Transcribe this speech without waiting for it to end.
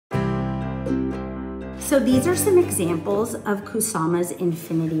So these are some examples of Kusama's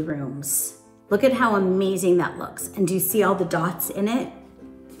infinity rooms. Look at how amazing that looks. And do you see all the dots in it?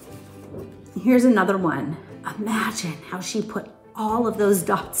 Here's another one. Imagine how she put all of those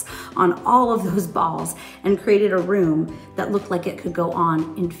dots on all of those balls and created a room that looked like it could go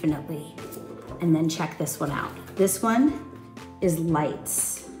on infinitely. And then check this one out. This one is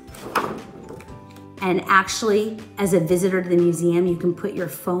lights. And actually, as a visitor to the museum, you can put your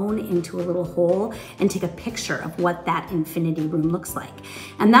phone into a little hole and take a picture of what that infinity room looks like.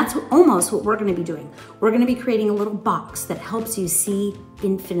 And that's almost what we're gonna be doing. We're gonna be creating a little box that helps you see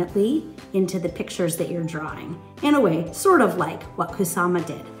infinitely into the pictures that you're drawing. In a way, sort of like what Kusama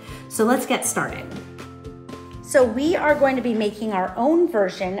did. So let's get started. So we are going to be making our own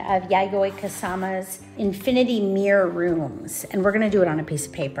version of Yayoi Kusama's infinity mirror rooms, and we're gonna do it on a piece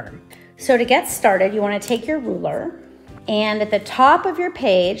of paper. So to get started, you wanna take your ruler, and at the top of your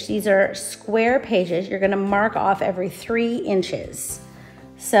page, these are square pages, you're gonna mark off every 3 inches.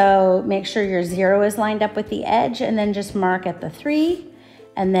 So make sure your 0 is lined up with the edge, and then just mark at the 3,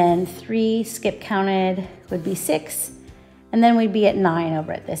 and then 3 skip counted would be 6, and then we'd be at 9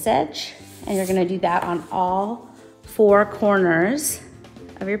 over at this edge. And you're gonna do that on all 4 corners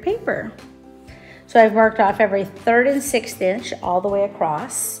of your paper. So I've marked off every 3rd and 6th inch all the way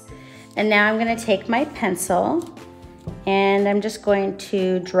across. And now I'm gonna take my pencil and I'm just going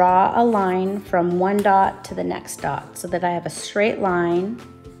to draw a line from one dot to the next dot so that I have a straight line,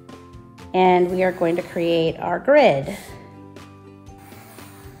 and we are going to create our grid.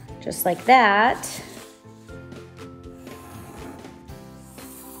 Just like that.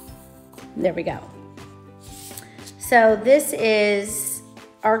 There we go. So this is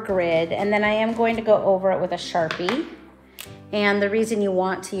our grid, and then I am going to go over it with a Sharpie. And the reason you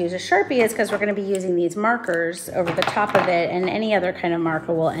want to use a Sharpie is because we're going to be using these markers over the top of it, and any other kind of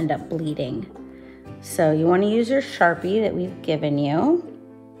marker will end up bleeding. So you want to use your Sharpie that we've given you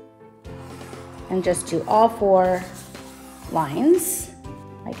and just do all 4 lines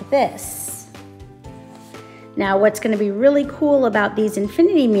like this. Now what's going to be really cool about these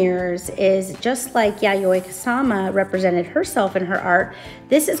infinity mirrors is, just like Yayoi Kusama represented herself in her art,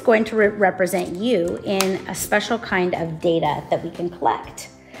 this is going to represent you in a special kind of data that we can collect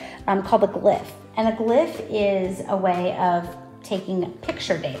called a glyph. And a glyph is a way of taking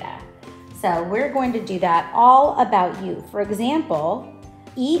picture data. So we're going to do that all about you. For example,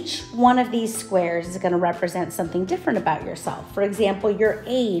 each one of these squares is going to represent something different about yourself. For example, your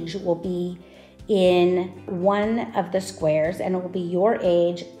age will be in one of the squares, and it will be your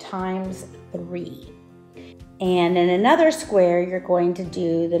age times 3. And in another square, you're going to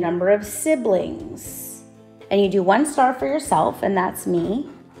do the number of siblings. And you do 1 star for yourself, and that's me.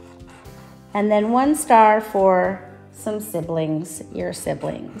 And then 1 star for some siblings, your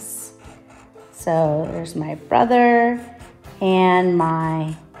siblings. So there's my brother and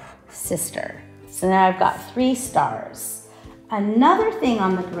my sister. So now I've got 3 stars. Another thing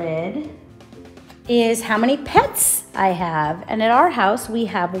on the grid is how many pets I have. And at our house, we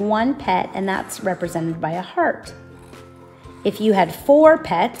have 1 pet, and that's represented by a heart. If you had 4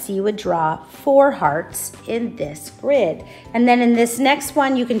 pets, you would draw 4 hearts in this grid. And then in this next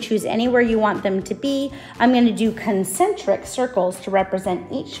one, you can choose anywhere you want them to be. I'm gonna do concentric circles to represent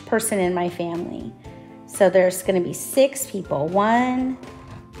each person in my family. So there's gonna be 6 people. 1,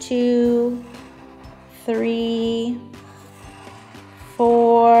 2, 3,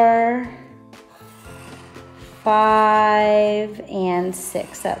 4, 5, and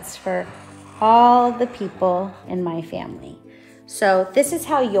 6. That's for all of the people in my family. So this is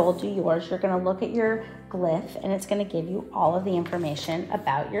how you'll do yours. You're gonna look at your glyph, and it's gonna give you all of the information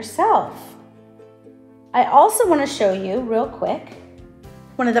about yourself. I also wanna show you real quick,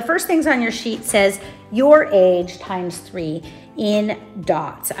 one of the first things on your sheet says your age times 3 in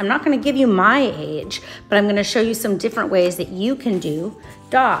dots. I'm not gonna give you my age, but I'm gonna show you some different ways that you can do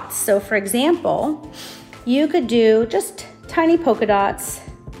dots. So for example, you could do just tiny polka dots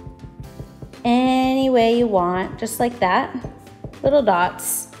any way you want, just like that, little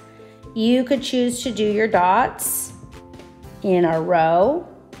dots. You could choose to do your dots in a row,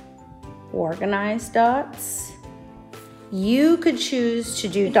 organized dots. You could choose to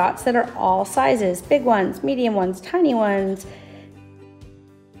do dots that are all sizes, big ones, medium ones, tiny ones.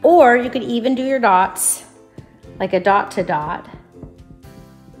 Or you could even do your dots like a dot to dot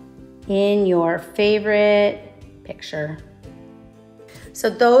in your favorite picture. So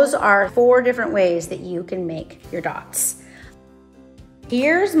those are 4 different ways that you can make your dots.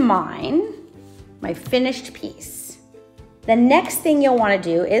 Here's mine, my finished piece. The next thing you'll want to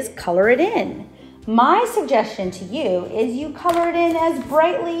do is color it in. My suggestion to you is you color it in as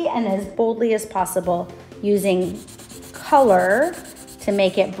brightly and as boldly as possible using color to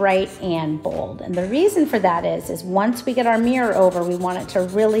make it bright and bold. And the reason for that is once we get our mirror over, we want it to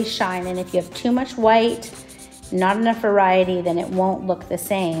really shine. And if you have too much white, not enough variety, then it won't look the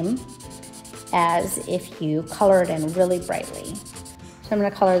same as if you color it in really brightly. So I'm gonna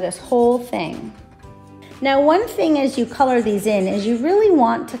color this whole thing. Now, one thing as you color these in is you really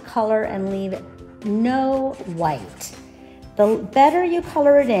want to color and leave no white. The better you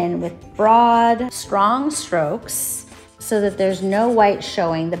color it in with broad, strong strokes so that there's no white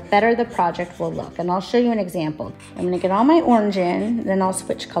showing, the better the project will look. And I'll show you an example. I'm gonna get all my orange in, then I'll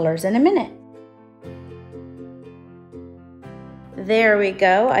switch colors in a minute. There we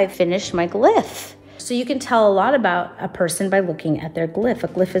go, I finished my glyph. So you can tell a lot about a person by looking at their glyph. A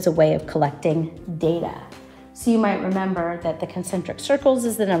glyph is a way of collecting data. So you might remember that the concentric circles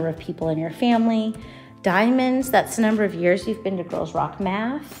is the number of people in your family. Diamonds, that's the number of years you've been to Girls Rock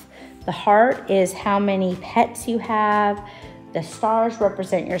Math. The heart is how many pets you have. The stars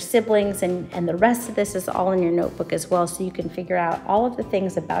represent your siblings, and the rest of this is all in your notebook as well, so you can figure out all of the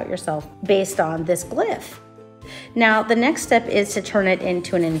things about yourself based on this glyph. Now, the next step is to turn it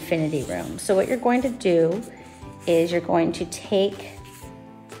into an infinity room. So what you're going to do is you're going to take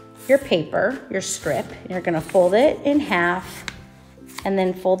your paper, your strip, and you're gonna fold it in half and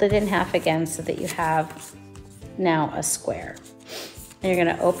then fold it in half again so that you have now a square. And you're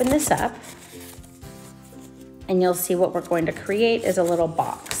gonna open this up and you'll see what we're going to create is a little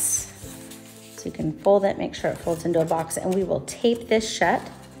box. So you can fold it, make sure it folds into a box, and we will tape this shut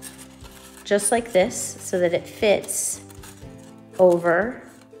just like this so that it fits over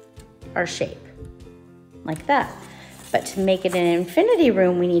our shape, like that. But to make it an infinity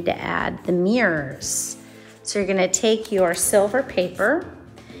room, we need to add the mirrors. So you're gonna take your silver paper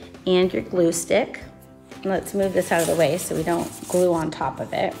and your glue stick. And let's move this out of the way so we don't glue on top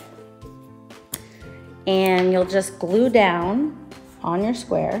of it. And you'll just glue down on your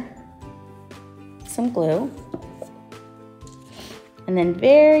square some glue. And then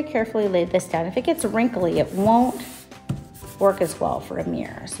very carefully lay this down. If it gets wrinkly, it won't work as well for a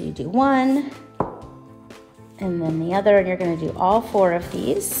mirror. So you do one, and then the other, and you're gonna do all 4 of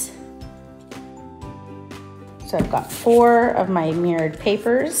these. So I've got 4 of my mirrored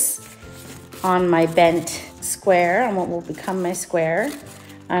papers on my bent square, on what will become my square.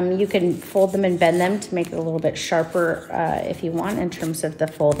 You can fold them and bend them to make it a little bit sharper if you want in terms of the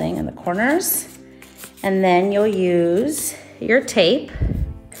folding and the corners. And then you'll use your tape,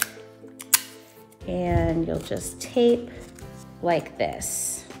 and you'll just tape like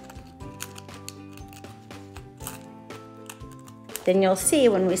this. Then you'll see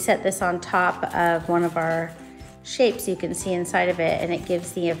when we set this on top of one of our shapes, you can see inside of it, and it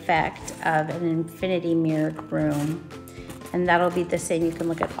gives the effect of an infinity mirrored room. And that'll be the same. You can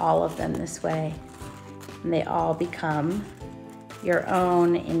look at all of them this way, and they all become your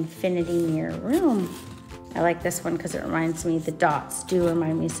own infinity mirror room. I like this one because it reminds me, the dots do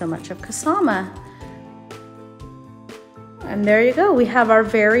remind me so much of Kusama. And there you go. We have our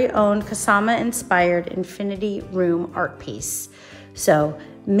very own Kusama inspired infinity room art piece. So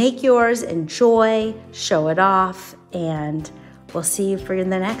make yours, enjoy, show it off, and we'll see you for the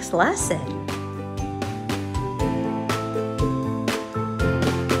next lesson.